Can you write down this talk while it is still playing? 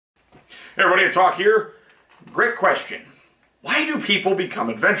Hey everybody, it's Hawk here. Great question. Why do people become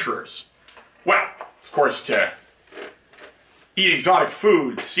adventurers? Well, of course, to eat exotic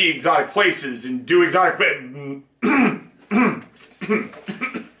food, see exotic places, and do exotic...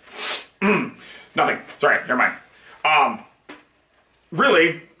 Nothing. Sorry, never mind.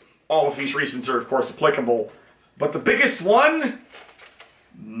 Really, all of these reasons are, of course, applicable. But the biggest one?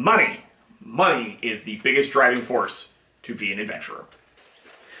 Money. Money is the biggest driving force to be an adventurer.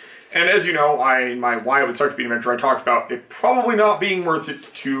 And as you know, my why I would start to be an adventurer, I talked about it probably not being worth it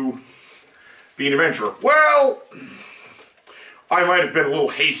to be an adventurer. Well, I might have been a little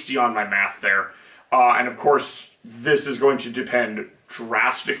hasty on my math there. And of course, this is going to depend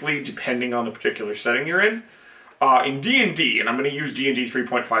drastically depending on the particular setting you're in. In D&D, and I'm going to use D&D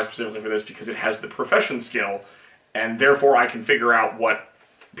 3.5 specifically for this because it has the profession skill, and therefore I can figure out what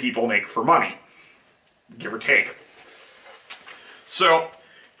people make for money, give or take. So,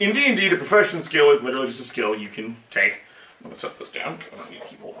 in D&D, the profession skill is literally just a skill you can take. I'm going to set this down because I don't need to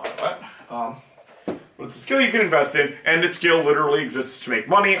keep holding on to that. But it's a skill you can invest in, and its skill literally exists to make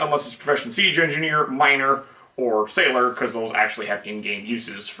money unless it's profession siege engineer, miner, or sailor, because those actually have in-game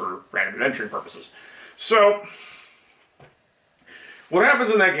uses for random adventuring purposes. So, what happens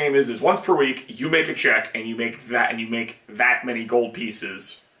in that game is once per week, you make a check, and you make that many gold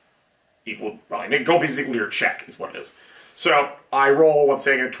pieces equal, well, gold pieces equal to your check, is what it is. So, I roll, let's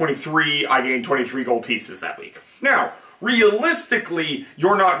say I get 23, I gain 23 gold pieces that week. Now, realistically,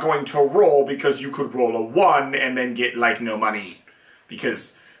 you're not going to roll because you could roll a 1 and then get, like, no money.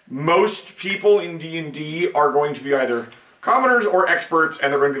 Because most people in D&D are going to be either commoners or experts,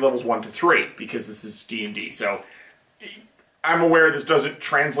 and they're going to be levels 1 to 3, because this is D&D. So, I'm aware this doesn't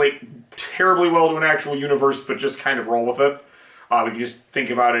translate terribly well to an actual universe, but just kind of roll with it. We can just think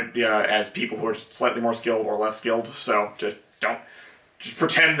about it as people who are slightly more skilled or less skilled, so just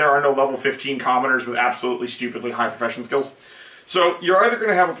pretend there are no level 15 commoners with absolutely stupidly high profession skills. So you're either going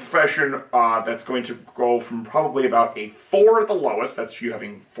to have a profession that's going to go from probably about a 4 at the lowest, that's you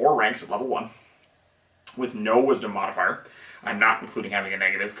having 4 ranks at level 1, with no wisdom modifier. I'm not including having a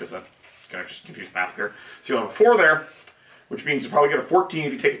negative, because that's going to just confuse math here. So you'll have a 4 there, which means you'll probably get a 14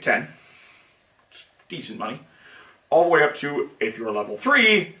 if you take a 10. It's decent money. All the way up to, if you're level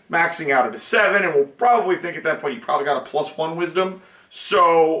 3, maxing out at a 7, and we'll probably think at that point you probably got a +1 wisdom.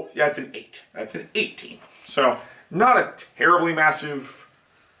 So that's an 8. That's an 18. So not a terribly massive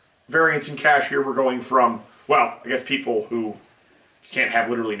variance in cash here. We're going from, well, I guess people who can't have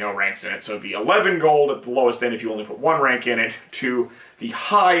literally no ranks in it. So it'd be 11 gold at the lowest end if you only put 1 rank in it, to the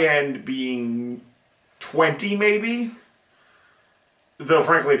high end being 20 maybe. Though,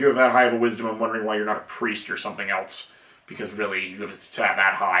 frankly, if you have that high of a wisdom, I'm wondering why you're not a priest or something else. Because really, if it's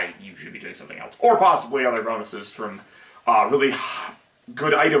that high, you should be doing something else. Or possibly other bonuses from really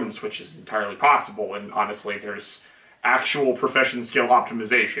good items, which is entirely possible. And honestly, there's actual profession skill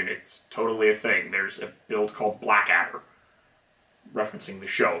optimization. It's totally a thing. There's a build called Blackadder. Referencing the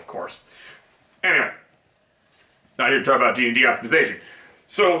show, of course. Anyway, not here to talk about D&D optimization.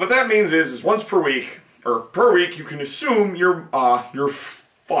 So what that means is once per week, or per week, you can assume your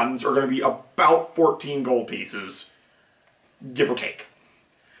funds are going to be about 14 gold pieces, give or take.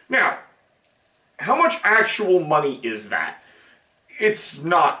 Now, how much actual money is that? It's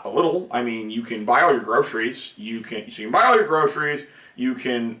not a little. I mean, you can buy all your groceries. You can buy all your groceries. You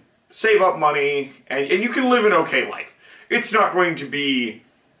can save up money, and you can live an okay life. It's not going to be,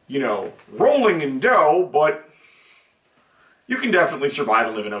 you know, rolling in dough, but you can definitely survive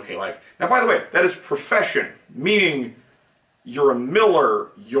and live an okay life. Now, by the way, that is profession, meaning you're a miller,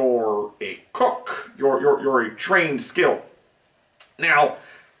 you're a cook, you're a trained skill. Now,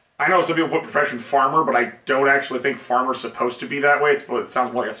 I know some people put profession farmer, but I don't actually think farmer's supposed to be that way. It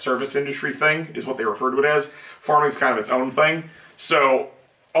sounds more like a service industry thing, is what they refer to it as. Farming's kind of its own thing. So,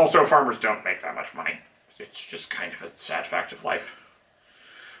 also farmers don't make that much money. It's just kind of a sad fact of life.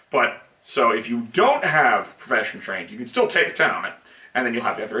 But, so if you don't have profession trained, you can still take a 10 on it, and then you'll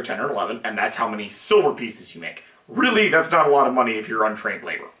have either a 10 or an 11, and that's how many silver pieces you make. Really, that's not a lot of money if you're untrained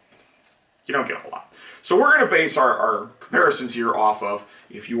labor. You don't get a whole lot. So we're going to base our comparisons here off of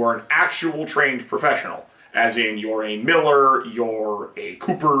if you are an actual trained professional, as in you're a miller, you're a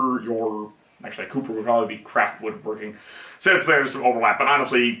cooper, actually a cooper would probably be craft woodworking, since there's some overlap, but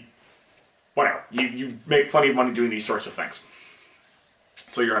honestly, whatever. You make plenty of money doing these sorts of things.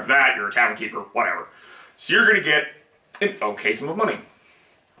 So you're that, you're a tavern keeper, whatever. So you're going to get an okay sum of money.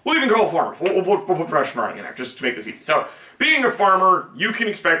 We'll even call farmers. We'll put profession running in there, just to make this easy. So, being a farmer, you can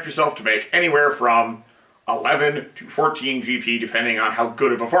expect yourself to make anywhere from 11 to 14 GP, depending on how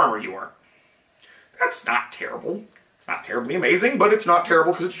good of a farmer you are. That's not terrible. It's not terribly amazing, but it's not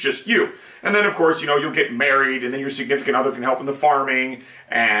terrible because it's just you. And then, of course, you know, you'll get married, and then your significant other can help in the farming,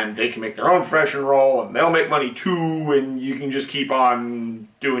 and they can make their own profession roll, and they'll make money too, and you can just keep on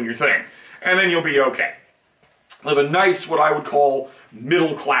doing your thing. And then you'll be okay. Live a nice, what I would call,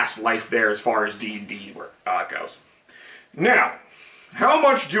 middle-class life there as far as D&D goes. Now, how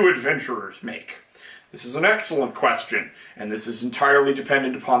much do adventurers make? This is an excellent question, and this is entirely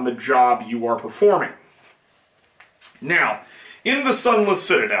dependent upon the job you are performing. Now, in the Sunless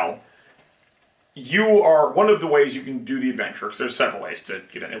Citadel, you are, one of the ways you can do the adventure, because there's several ways to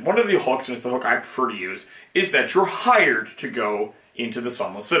get in. And one of the hooks, and it's the hook I prefer to use, is that you're hired to go into the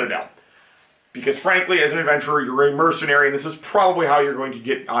Sunless Citadel. Because frankly, as an adventurer, you're a mercenary, and this is probably how you're going to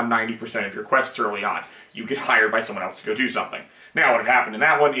get on 90% of your quests early on. You get hired by someone else to go do something. Now, what had happened in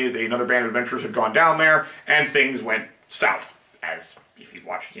that one is another band of adventurers had gone down there, and things went south. As, if you've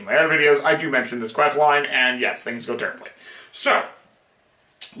watched any of my other videos, I do mention this quest line, and yes, things go terribly. So,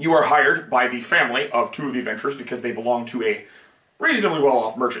 you are hired by the family of two of the adventurers, because they belong to a reasonably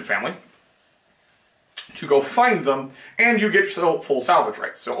well-off merchant family, to go find them, and you get full salvage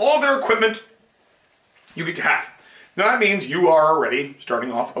rights. So all of their equipment, you get to have. Now that means you are already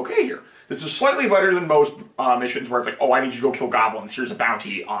starting off okay here. This is slightly better than most missions where it's like, oh, I need you to go kill goblins, here's a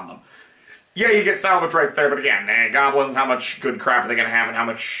bounty on them. Yeah, you get salvage rights there, but again, goblins, how much good crap are they going to have, and how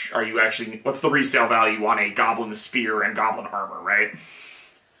much are you actually, what's the resale value on a goblin spear and goblin armor, right?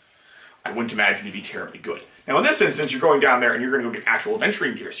 I wouldn't imagine it'd be terribly good. Now in this instance, you're going down there and you're going to go get actual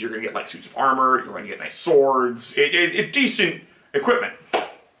adventuring gear, so you're going to get like suits of armor, you're going to get nice swords, decent equipment.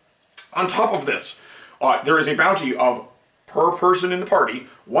 On top of this, there is a bounty of, per person in the party,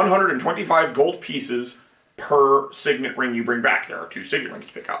 125 gold pieces per signet ring you bring back. There are 2 signet rings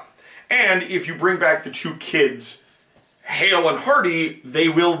to pick up. And if you bring back the 2 kids, hale and hearty, they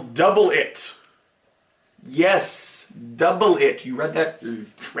will double it. Yes, double it. You read that?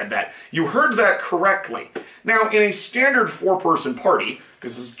 You heard that correctly. Now, in a standard 4-person party,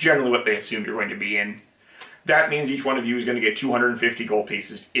 because this is generally what they assume you're going to be in, that means each one of you is going to get 250 gold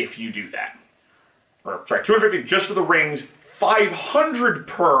pieces if you do that. Or, sorry, 250 just for the rings, 500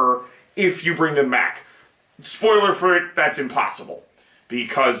 per if you bring them back. Spoiler for it, that's impossible,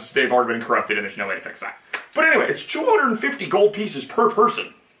 because they've already been corrupted and there's no way to fix that. But anyway, it's 250 gold pieces per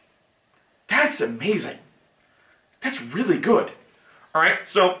person. That's amazing. That's really good. Alright,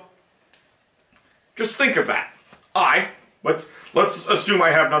 so just think of that. Let's assume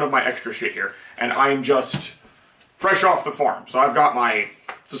I have none of my extra shit here, and I'm just fresh off the farm. So I've got my,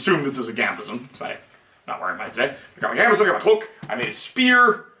 let's assume this is a Gambism, because I'm not wearing mine today. I've got my Gambism, I've got my cloak, I made a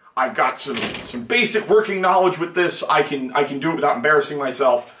spear, I've got some basic working knowledge with this, I can do it without embarrassing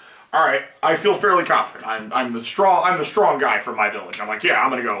myself. Alright, I feel fairly confident. I'm the strong guy from my village. I'm like, yeah, I'm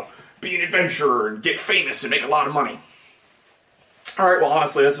gonna go be an adventurer and get famous and make a lot of money. Alright, well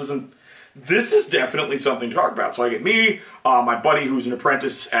honestly, this is definitely something to talk about. So I get me, my buddy who's an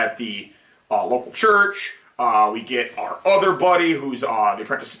apprentice at the local church, we get our other buddy who's the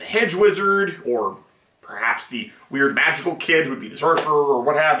apprentice to the hedge wizard, or perhaps the weird magical kid who would be the sorcerer or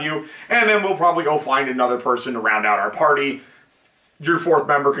what have you, and then we'll probably go find another person to round out our party. Your 4th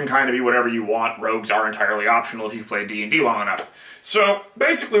member can kind of be whatever you want. Rogues are entirely optional if you've played D&D long enough. So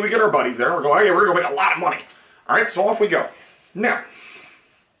basically we get our buddies there and we're going, hey, we're going to make a lot of money. Alright, so off we go. Now,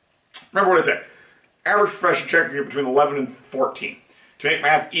 remember what I said. Average profession check here between 11 and 14. To make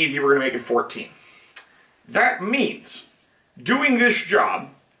math easy, we're going to make it 14. That means doing this job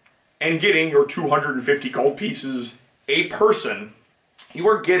and getting your 250 gold pieces a person, you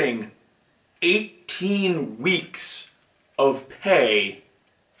are getting 18 weeks of pay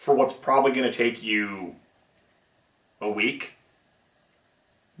for what's probably going to take you a week,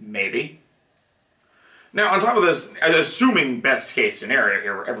 maybe. Now, on top of this, assuming best case scenario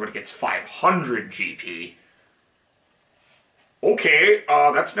here where everybody gets 500 GP, okay,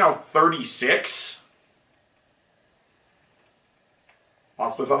 that's now 36.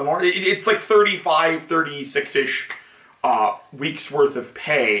 Hospice on the morning. It's like 35, 36-ish weeks worth of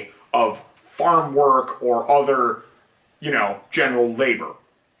pay of farm work or other, you know, general labor.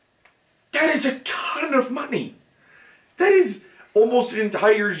 That is a ton of money. That is almost an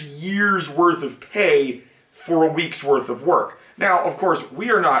entire year's worth of pay for a week's worth of work. Now, of course, we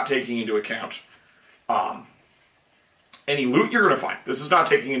are not taking into account any loot you're going to find. This is not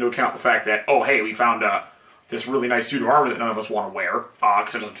taking into account the fact that, oh, hey, we found this really nice suit of armor that none of us want to wear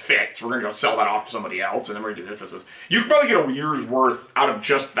because it doesn't fit, so we're going to go sell that off to somebody else, and then we're going to do this. You can probably get a year's worth out of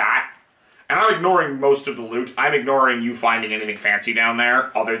just that. And I'm ignoring most of the loot. I'm ignoring you finding anything fancy down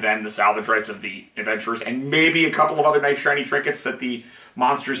there other than the salvage rights of the adventurers and maybe a couple of other nice shiny trinkets that the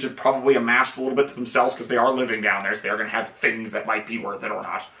Monsters have probably amassed a little bit to themselves because they are living down there, so they are going to have things that might be worth it or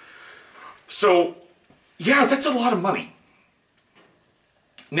not. So, yeah, that's a lot of money.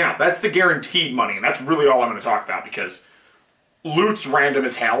 Now, that's the guaranteed money, and that's really all I'm going to talk about, because loot's random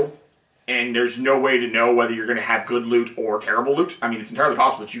as hell, and there's no way to know whether you're going to have good loot or terrible loot. I mean, it's entirely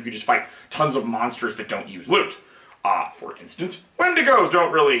possible that you could just fight tons of monsters that don't use loot. For instance, Wendigos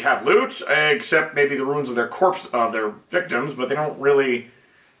don't really have loot, except maybe the ruins of their corpse, of their victims, but they don't really,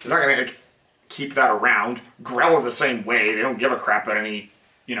 they're not going to keep that around. Grell are the same way. They don't give a crap about any,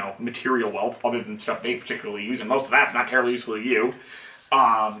 you know, material wealth other than stuff they particularly use, and most of that's not terribly useful to you.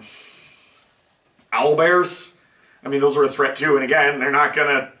 Owlbears, I mean, those are a threat too, and again, they're not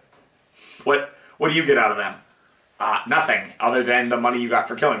gonna, what do you get out of them? Nothing, other than the money you got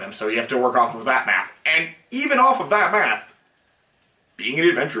for killing them, so you have to work off of that math. And even off of that math, being an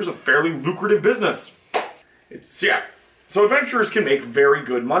adventurer is a fairly lucrative business. Yeah, so adventurers can make very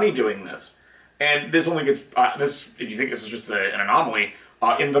good money doing this. And this only gets, if you think this is just an anomaly,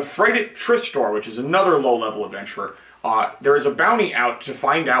 in the Fright at Tristor, which is another low-level adventurer, there is a bounty out to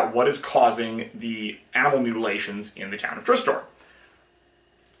find out what is causing the animal mutilations in the town of Tristor.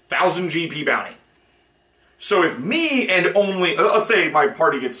 1,000 GP bounty. So if me and only, let's say my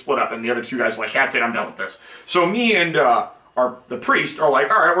party gets split up and the other two guys are like, that's it, I'm done with this. So me and the priest are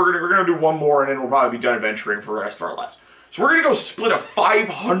like, all right, we're gonna do one more and then we'll probably be done adventuring for the rest of our lives. So we're gonna go split a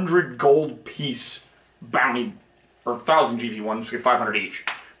 500 gold piece bounty, or 1,000 GP ones, we get 500 each,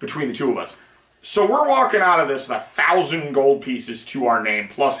 between the two of us. So we're walking out of this with 1,000 gold pieces to our name,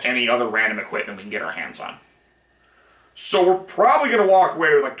 plus any other random equipment we can get our hands on. So we're probably going to walk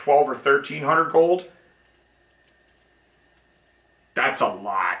away with like 12 or 1,300 gold. That's a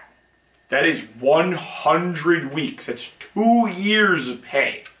lot. That is 100 weeks. That's 2 years of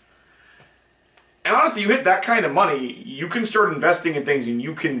pay. And honestly, you hit that kind of money, you can start investing in things and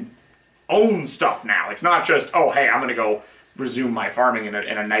you can own stuff now. It's not just, oh, hey, I'm going to go resume my farming in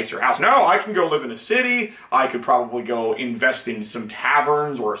a nicer house. No, I can go live in a city, I could probably go invest in some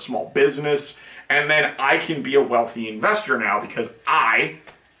taverns or a small business, and then I can be a wealthy investor now because I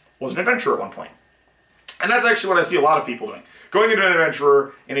was an adventurer at one point. And that's actually what I see a lot of people doing. Going into an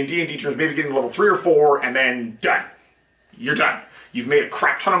adventurer, and in D&D terms, maybe getting level 3 or 4, and then done. You're done. You've made a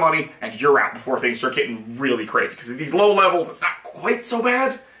crap ton of money, and you're out before things start getting really crazy. Because at these low levels, it's not quite so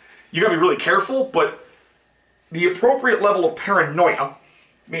bad. You gotta be really careful, but the appropriate level of paranoia,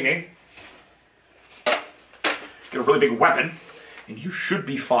 meaning get a really big weapon, and you should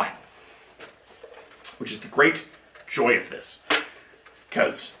be fine. Which is the great joy of this.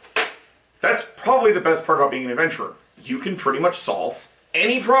 Because that's probably the best part about being an adventurer. You can pretty much solve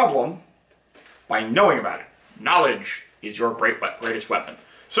any problem by knowing about it. Knowledge is your greatest weapon.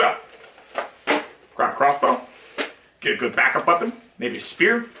 So, grab a crossbow, get a good backup weapon, maybe a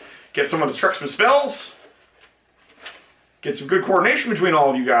spear, get someone to chuck some spells, get some good coordination between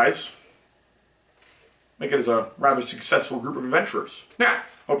all of you guys. Make it as a rather successful group of adventurers. Now,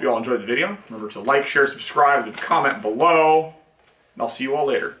 hope you all enjoyed the video. Remember to like, share, subscribe, leave a comment below. And I'll see you all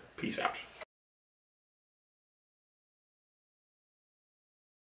later. Peace out.